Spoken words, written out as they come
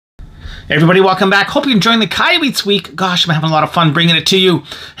Everybody, welcome back. Hope you're enjoying the KAIWEETS week. Gosh, I'm having a lot of fun bringing it to you.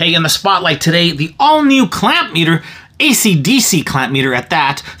 Hey, in the spotlight today, the all-new clamp meter, AC/DC clamp meter at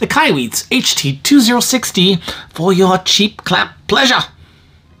that, the KAIWEETS HT-206D for your cheap clamp pleasure.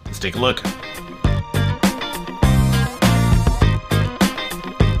 Let's take a look.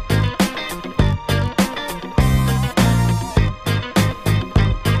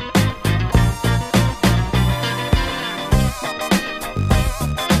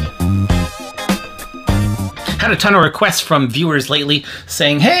 Had a ton of requests from viewers lately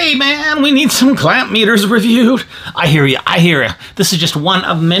saying, hey man, we need some clamp meters reviewed. I hear you, I hear you. This is just one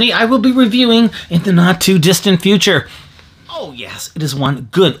of many I will be reviewing in the not too distant future. Oh yes, it is one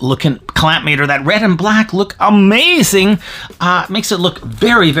good looking clamp meter. That red and black look amazing. Makes it look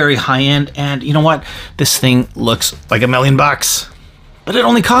very, very high end. And you know what? This thing looks like $1 million bucks, but it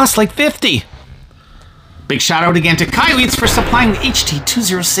only costs like 50. Big shout out again to KAIWEETS for supplying the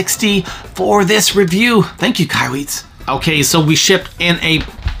HT-206D for this review. Thank you, KAIWEETS. Okay, so we shipped in a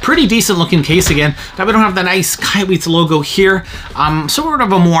pretty decent looking case again. Now we don't have the nice KAIWEETS logo here. Sort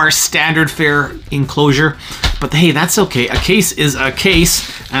of a more standard fare enclosure, but hey, that's okay. A case is a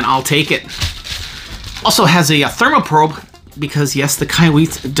case, and I'll take it. Also has a thermoprobe, because yes, the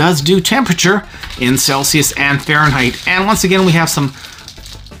KAIWEETS does do temperature in Celsius and Fahrenheit. And once again, we have some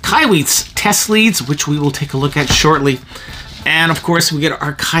KAIWEETS test leads, which we will take a look at shortly. And of course, we get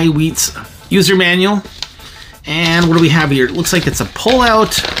our KAIWEETS user manual. And what do we have here? It looks like it's a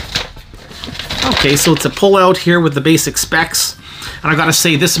pullout. Okay, so it's a pullout here with the basic specs. And I've got to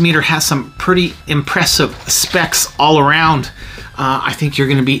say, this meter has some pretty impressive specs all around. I think you're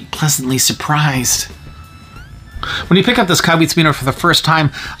going to be pleasantly surprised. When you pick up this KAIWEETS meter for the first time,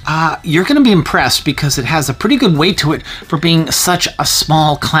 you're going to be impressed because it has a pretty good weight to it for being such a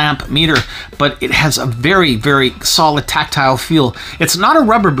small clamp meter, but it has a very, very solid tactile feel. It's not a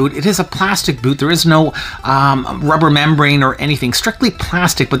rubber boot, it is a plastic boot. There is no rubber membrane or anything, strictly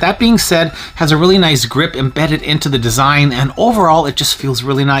plastic, but that being said, has a really nice grip embedded into the design, and overall it just feels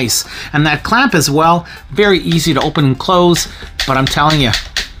really nice. And that clamp as well, very easy to open and close, but I'm telling you,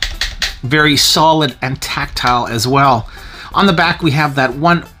 very solid and tactile as well. On the back, we have that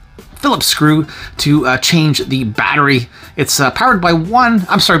one Phillips screw to change the battery. It's powered by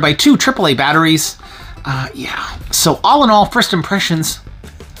two AAA batteries. Yeah, so all in all, first impressions,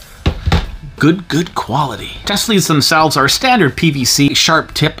 good quality. Test leads themselves are standard PVC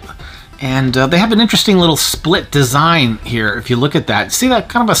sharp tip, and they have an interesting little split design here. If you look at that, see that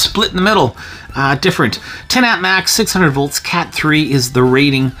kind of a split in the middle, different. 10 amp max, 600 volts, Cat 3 is the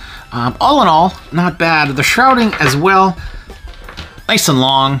rating. All in all, not bad. The shrouding as well, nice and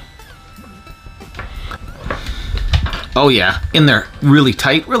long. Oh yeah, in there, really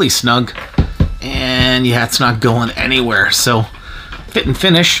tight, really snug. And yeah, it's not going anywhere. So fit and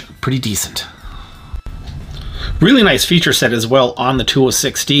finish, pretty decent. Really nice feature set as well on the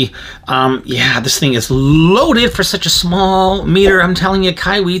 206D. Yeah, this thing is loaded for such a small meter. I'm telling you,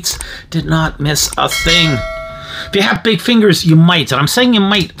 KAIWEETS did not miss a thing. If you have big fingers, you might, and I'm saying you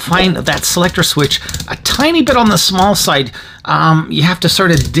might, find that selector switch a tiny bit on the small side. You have to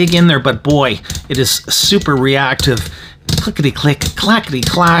sort of dig in there, but boy, it is super reactive. Clickety-click,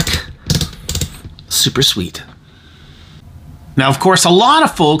 clackety-clack. Super sweet. Now, of course, a lot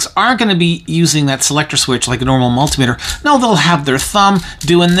of folks aren't going to be using that selector switch like a normal multimeter. No, they'll have their thumb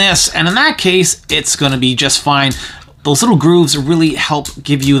doing this, and in that case, it's going to be just fine. Those little grooves really help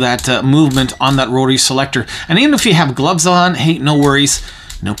give you that movement on that rotary selector. And even if you have gloves on, hey, no worries,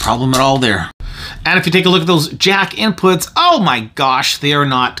 no problem at all there. And if you take a look at those jack inputs, oh my gosh, they are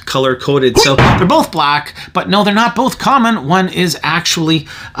not color-coded. So they're both black, but no, they're not both common. One is actually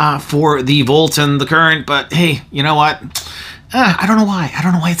for the volt and the current, but hey, you know what? I don't know why. I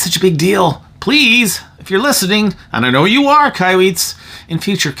don't know why it's such a big deal. Please, if you're listening, and I know you are, KAIWEETS, in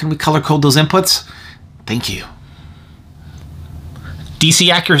future, can we color-code those inputs? Thank you. DC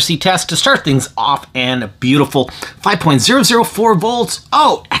accuracy test to start things off, and beautiful 5.004 volts.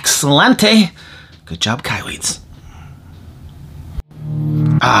 Oh, excelente. Good job, KAIWEETS.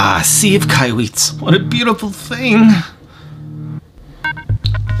 Sea of KAIWEETS. What a beautiful thing.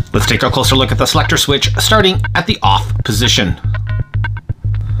 Let's take a closer look at the selector switch, starting at the off position.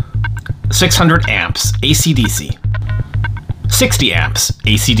 600 amps AC/DC. 60 amps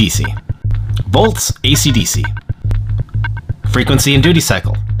AC/DC. Volts AC/DC. Frequency and duty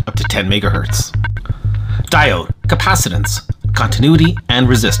cycle, up to 10 megahertz. Diode, capacitance, continuity, and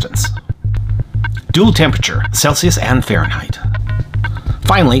resistance. Dual temperature, Celsius and Fahrenheit.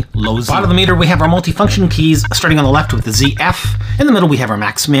 Finally, low Z. Bottom of the meter, we have our multifunction keys, starting on the left with the ZF. In the middle, we have our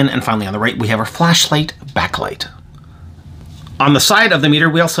max min, and finally on the right, we have our flashlight backlight. On the side of the meter,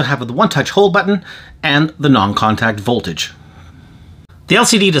 we also have the one-touch hold button and the non-contact voltage. The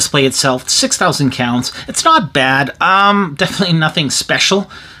LCD display itself, 6,000 counts. It's not bad. Definitely nothing special.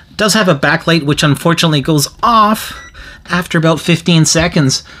 It does have a backlight, which unfortunately goes off after about 15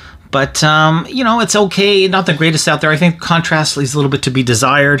 seconds. But, you know, it's okay. Not the greatest out there. I think contrast leaves a little bit to be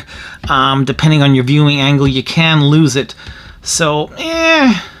desired. Depending on your viewing angle, you can lose it. So,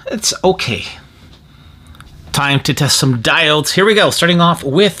 it's okay. Time to test some diodes. Here we go. Starting off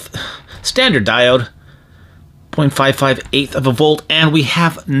with standard diode, 0.558 of a volt, and we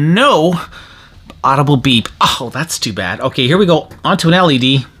have no audible beep. Oh, that's too bad. Okay, here we go. Onto an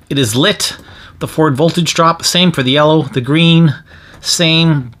LED. It is lit. The forward voltage drop, same for the yellow, the green,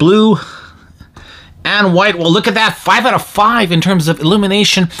 same, blue, and white. Well, look at that. 5 out of 5 in terms of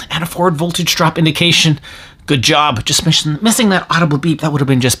illumination and a forward voltage drop indication. Good job. Just missing that audible beep. That would have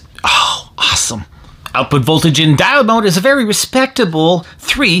been just, oh, awesome. Output voltage in diode mode is a very respectable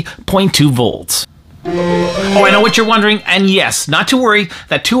 3.2 volts. Oh, I know what you're wondering, and yes, not to worry,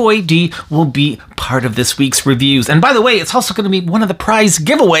 that 208D will be part of this week's reviews. And by the way, it's also going to be one of the prize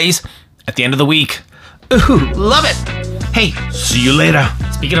giveaways at the end of the week. Ooh, love it! Hey, see you later.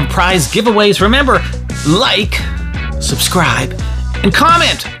 Speaking of prize giveaways, remember, like, subscribe, and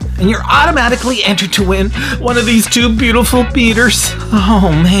comment, and you're automatically entered to win one of these 2 beautiful meters.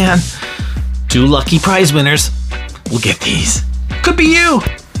 Oh, man. 2 lucky prize winners will get these. Could be you.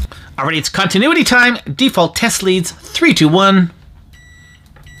 Alrighty, it's continuity time. Default test leads, 3, 2, 1.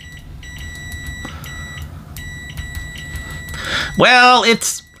 Well,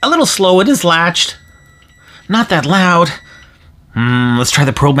 it's a little slow. It is latched. Not that loud. Let's try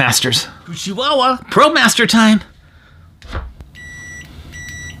the ProMasters. Chihuahua, ProMaster time.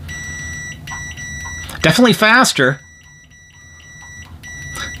 Definitely faster.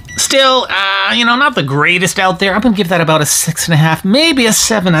 Still, you know, not the greatest out there. I'm going to give that about a 6.5, maybe a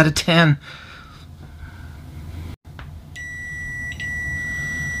 7 out of 10.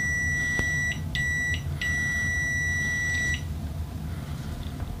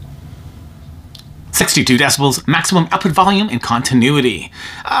 .62 decibels, maximum output volume and continuity.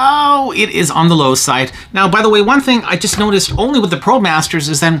 Oh, it is on the low side. Now, by the way, one thing I just noticed only with the ProMasters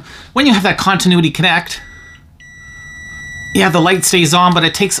is then when you have that continuity connect, yeah, the light stays on, but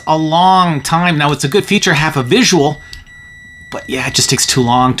it takes a long time. Now, it's a good feature, have a visual, but yeah, it just takes too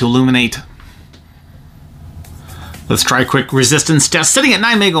long to illuminate. Let's try a quick resistance test. Sitting at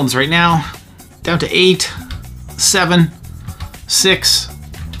 9 megohms right now. Down to 8, 7, 6,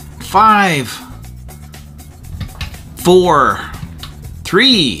 5, 4,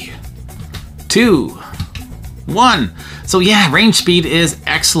 3, 2, 1. So yeah, range speed is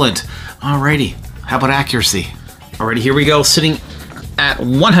excellent. Alrighty, how about accuracy? Alrighty, here we go, sitting at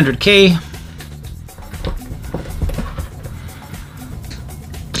 100K.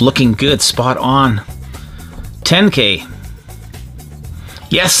 Looking good, spot on. 10K.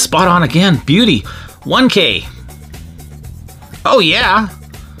 Yes, spot on again, beauty. 1K. Oh yeah.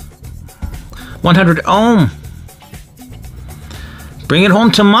 100 ohm. Bring it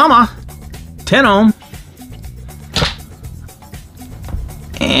home to mama. 10 ohm.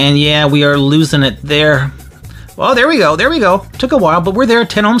 And yeah, we are losing it there. Oh, there we go, there we go. Took a while, but we're there,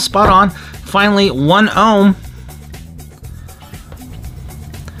 10 ohm, spot on. Finally, 1 ohm.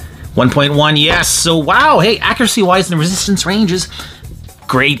 1.1, yes. So, wow, hey, accuracy-wise and resistance ranges,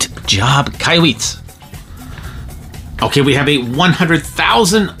 great job, KAIWEETS. Okay, we have a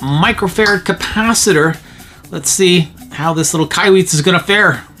 100,000 microfarad capacitor. Let's see how this little KAIWEETS is gonna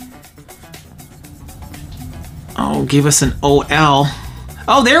fare. Oh, give us an OL.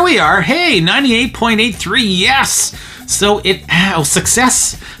 Oh, there we are. Hey, 98.83, yes. So it, oh,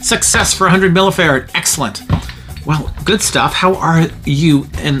 success for 100 millifarad. Excellent. Well, good stuff. How are you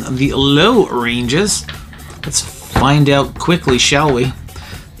in the low ranges? Let's find out quickly, shall we?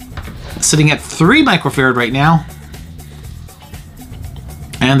 Sitting at 3 microfarad right now.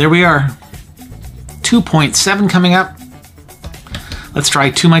 And there we are. 2.7 coming up. Let's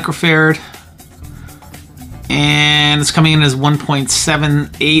try 2 microfarad. And it's coming in as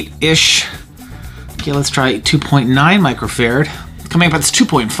 1.78-ish. Okay, let's try 2.9 microfarad. Coming up, it's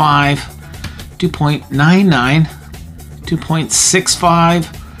 2.5, 2.99, 2.65,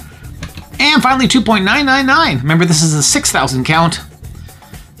 and finally 2.999. Remember, this is a 6,000 count.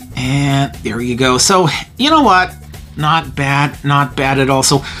 And there you go. So, you know what? Not bad at all.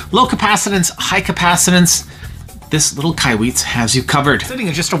 So, low capacitance, high capacitance. This little KAIWEETS has you covered. Sitting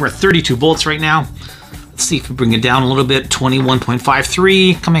at just over 32 volts right now. Let's see if we bring it down a little bit.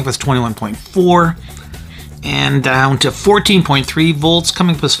 21.53, coming up as 21.4, and down to 14.3 volts,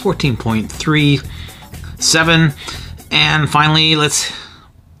 coming up as 14.37. And finally, let's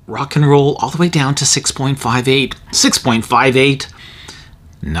rock and roll all the way down to 6.58. 6.58.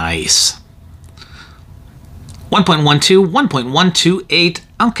 Nice. 1.12, 1.128.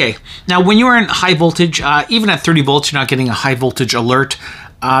 Okay. Now, when you're in high voltage, even at 30 volts, you're not getting a high voltage alert.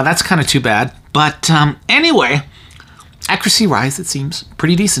 That's kind of too bad. But anyway, accuracy rise, it seems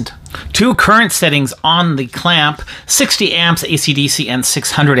pretty decent. 2 current settings on the clamp, 60 amps AC/DC and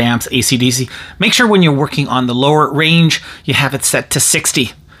 600 amps AC/DC. Make sure when you're working on the lower range, you have it set to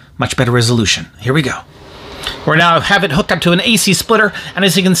 60. Much better resolution. Here we go. We now have it hooked up to an AC splitter, and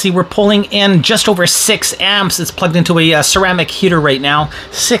as you can see, we're pulling in just over 6 amps. It's plugged into a ceramic heater right now.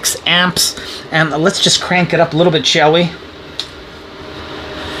 6 amps, and let's just crank it up a little bit, shall we?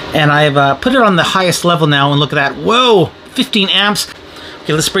 And I've put it on the highest level now, and look at that. Whoa, 15 amps.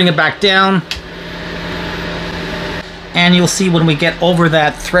 Okay, let's bring it back down. And you'll see when we get over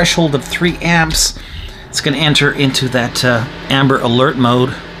that threshold of 3 amps, it's going to enter into that amber alert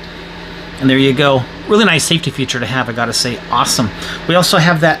mode. And there you go. Really nice safety feature to have, I gotta say. Awesome. We also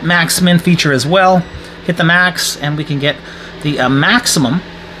have that max min feature as well. Hit the max and we can get the maximum.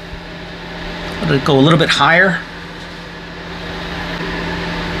 Let it go a little bit higher.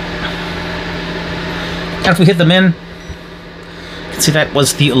 And if we hit the min, you can see that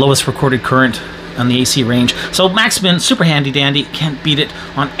was the lowest recorded current on the AC range. So max min, super handy dandy. Can't beat it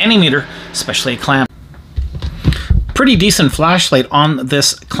on any meter, especially a clamp. Pretty decent flashlight on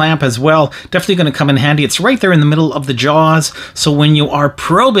this clamp as well. Definitely going to come in handy. It's right there in the middle of the jaws, so when you are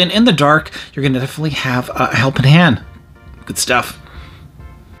probing in the dark, you're going to definitely have a helping hand. Good stuff.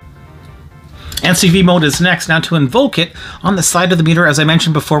 NCV mode is next. Now to invoke it, on the side of the meter, as I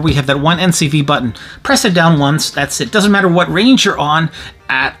mentioned before, we have that one NCV button. Press it down once, that's it. Doesn't matter what range you're on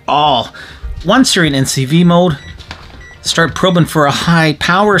at all. Once you're in NCV mode, start probing for a high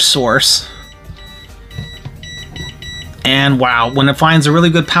power source. And wow, when it finds a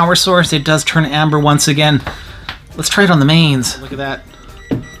really good power source, it does turn amber once again. Let's try it on the mains. Look at that.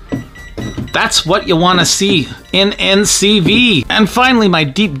 That's what you want to see in NCV. And finally, my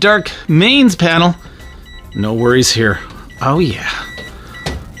deep dark mains panel. No worries here. Oh yeah.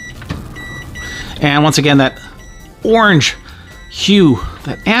 And once again, that orange hue,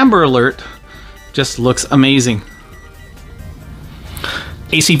 that amber alert, just looks amazing.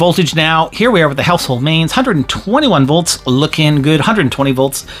 AC voltage now, here we are with the household mains, 121 volts, looking good, 120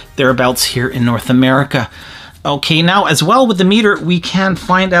 volts, thereabouts here in North America. Okay, now as well with the meter, we can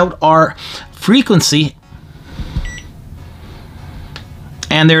find out our frequency.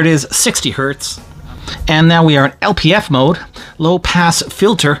 And there it is, 60 hertz. And now we are in LPF mode, low pass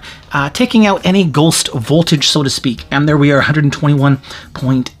filter, taking out any ghost voltage, so to speak. And there we are,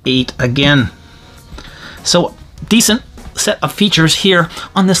 121.8 again. So decent set of features here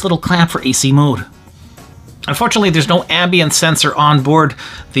on this little clamp for AC mode. Unfortunately, there's no ambient sensor on board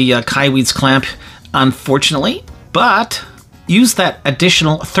the KAIWEETS clamp, unfortunately, but use that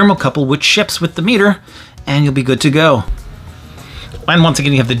additional thermocouple which ships with the meter and you'll be good to go. And once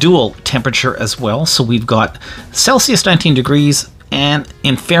again, you have the dual temperature as well. So we've got Celsius 19 degrees and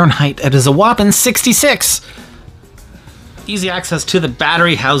in Fahrenheit, it is a whopping 66. Easy access to the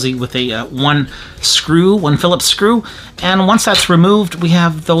battery housing with a one Phillips screw. And once that's removed, we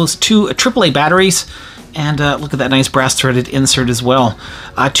have those 2 AAA batteries. And look at that nice brass threaded insert as well.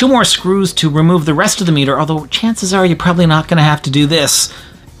 2 more screws to remove the rest of the meter, although chances are you're probably not going to have to do this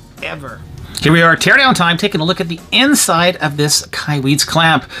ever. Here we are, teardown time, taking a look at the inside of this KAIWEETS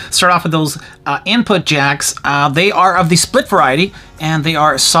clamp. Start off with those input jacks. They are of the split variety, and they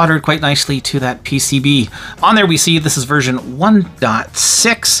are soldered quite nicely to that PCB. On there we see this is version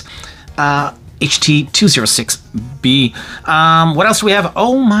 1.6 HT-206D. What else do we have?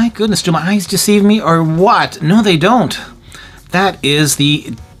 Oh my goodness, do my eyes deceive me or what? No, they don't. That is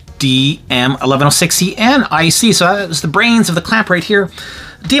the DM1106EN IC. So that is the brains of the clamp right here.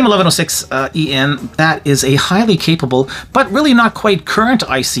 DM1106EN, that is a highly capable, but really not quite current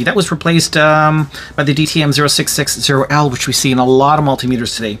IC. That was replaced by the DTM0660L, which we see in a lot of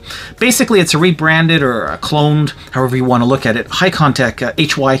multimeters today. Basically, it's a rebranded or a cloned, however you want to look at it, high contact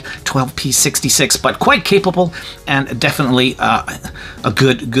HY12P66, but quite capable and definitely a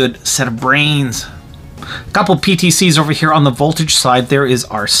good set of brains. A couple PTCs over here on the voltage side. There is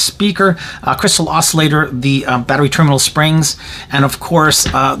our speaker, crystal oscillator, the battery terminal springs, and of course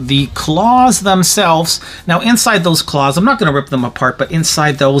the claws themselves. Now inside those claws, I'm not going to rip them apart, but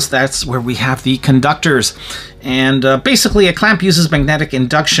inside those, that's where we have the conductors. And basically a clamp uses magnetic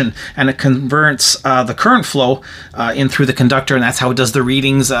induction, and it converts the current flow in through the conductor, and that's how it does the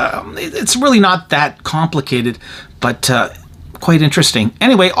readings. It's really not that complicated, but quite interesting.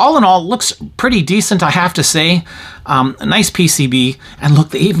 Anyway, all in all, looks pretty decent, I have to say. A nice PCB. And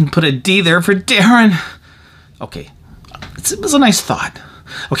look, they even put a D there for Darren. Okay, it was a nice thought.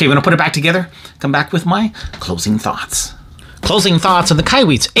 Okay, I'm going to put it back together. Come back with my closing thoughts. Closing thoughts on the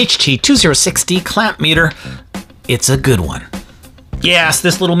KAIWEETS HT-206D clamp meter. It's a good one. Yes,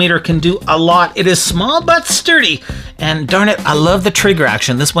 this little meter can do a lot. It is small but sturdy. And darn it, I love the trigger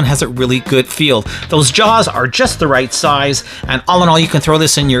action. This one has a really good feel. Those jaws are just the right size. And all in all, you can throw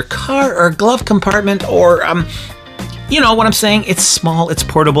this in your car or glove compartment or, you know what I'm saying? It's small, it's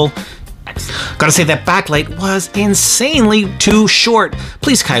portable. Gotta say that backlight was insanely too short.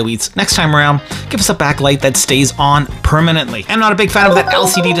 Please, KAIWEETS, next time around, give us a backlight that stays on permanently. I'm not a big fan of that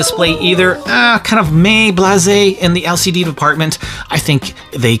LCD display either. Kind of blasé in the LCD department. I think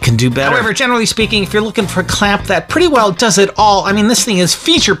they can do better. However, generally speaking, if you're looking for a clamp that pretty well does it all, I mean, this thing is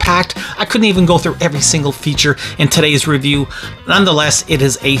feature-packed. I couldn't even go through every single feature in today's review. Nonetheless, it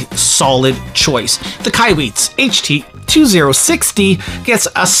is a solid choice. The KAIWEETS HT-206D gets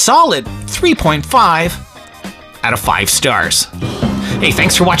a solid 3.5 out of 5 stars. Hey,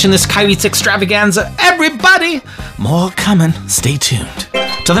 thanks for watching this KAIWEETS extravaganza, everybody! More coming. Stay tuned.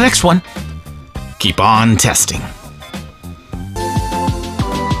 Till the next one, keep on testing.